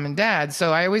to mom and dad,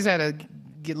 so I always had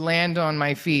to land on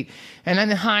my feet. And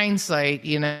in hindsight,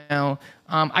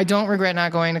 I don't regret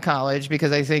not going to college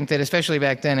because I think that, especially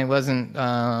back then, it wasn't,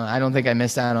 I don't think I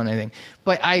missed out on anything.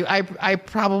 But I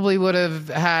probably would have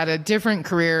had a different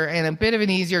career and a bit of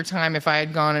an easier time if I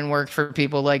had gone and worked for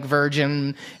people like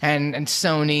Virgin and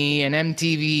Sony and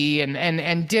MTV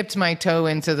and dipped my toe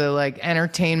into the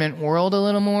entertainment world a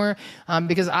little more,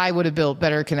 because I would have built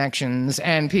better connections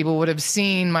and people would have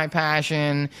seen my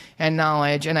passion and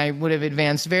knowledge, and I would have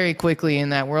advanced very quickly in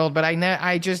that world. But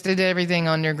I just did everything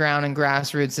underground and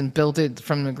grassroots and built it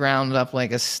from the ground up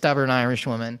like a stubborn Irish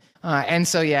woman. And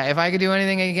so, yeah, if I could do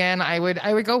anything again, I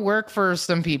would go work for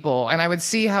some people and I would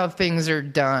see how things are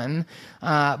done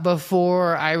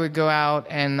before I would go out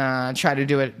and try to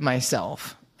do it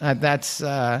myself.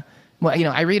 I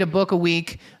read a book a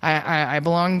week. I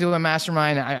belong to a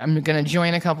mastermind. I'm going to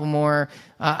join a couple more.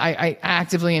 I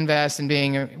actively invest in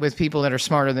being with people that are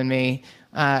smarter than me.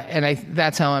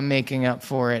 That's how I'm making up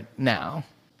for it now.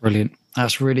 Brilliant.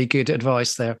 That's really good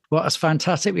advice there. Well, that's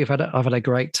fantastic. I've had a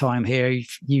great time here.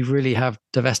 You really have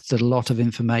divested a lot of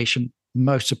information.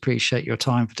 Most appreciate your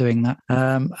time for doing that.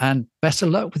 And best of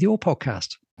luck with your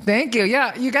podcast. Thank you.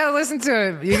 Yeah, you got to listen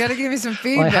to it. You got to give me some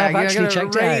feedback. I have actually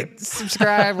checked it out.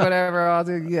 Subscribe, whatever. I'll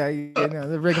do. Yeah,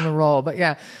 the rigmarole. But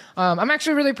yeah, I'm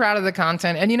actually really proud of the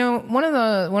content. And one of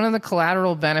the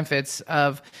collateral benefits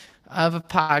of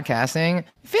podcasting, it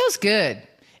feels good.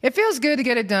 it feels good to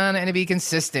get it done and to be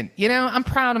consistent. I'm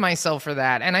proud of myself for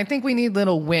that. And I think we need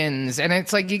little wins. And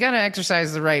it's like, you got to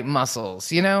exercise the right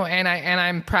muscles, and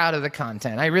I'm proud of the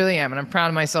content. I really am. And I'm proud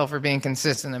of myself for being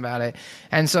consistent about it.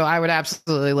 And so I would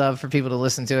absolutely love for people to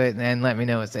listen to it and let me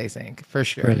know what they think, for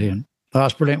sure. Brilliant.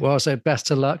 That's brilliant. Well, so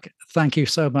best of luck. Thank you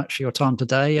so much for your time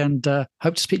today, and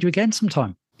hope to speak to you again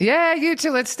sometime. Yeah, you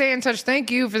too. Let's stay in touch. Thank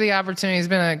you for the opportunity. It's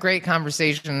been a great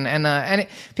conversation. And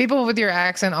people with your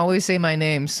accent always say my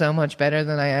name so much better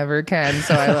than I ever can.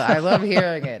 So I love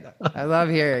hearing it. I love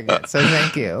hearing it. So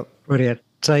thank you. Brilliant.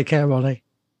 Take care, Molly.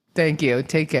 Thank you.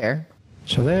 Take care.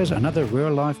 So there's another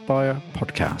Real Life Buyer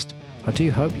podcast. I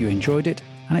do hope you enjoyed it,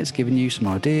 and it's given you some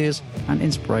ideas and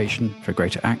inspiration for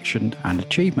greater action and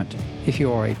achievement. If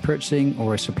you are a purchasing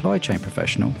or a supply chain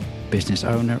professional, business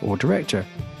owner or director,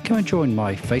 come and join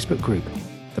my Facebook group,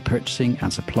 the Purchasing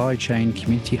and Supply Chain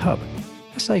Community Hub,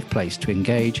 a safe place to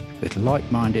engage with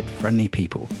like-minded, friendly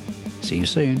people. See you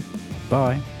soon.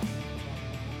 Bye.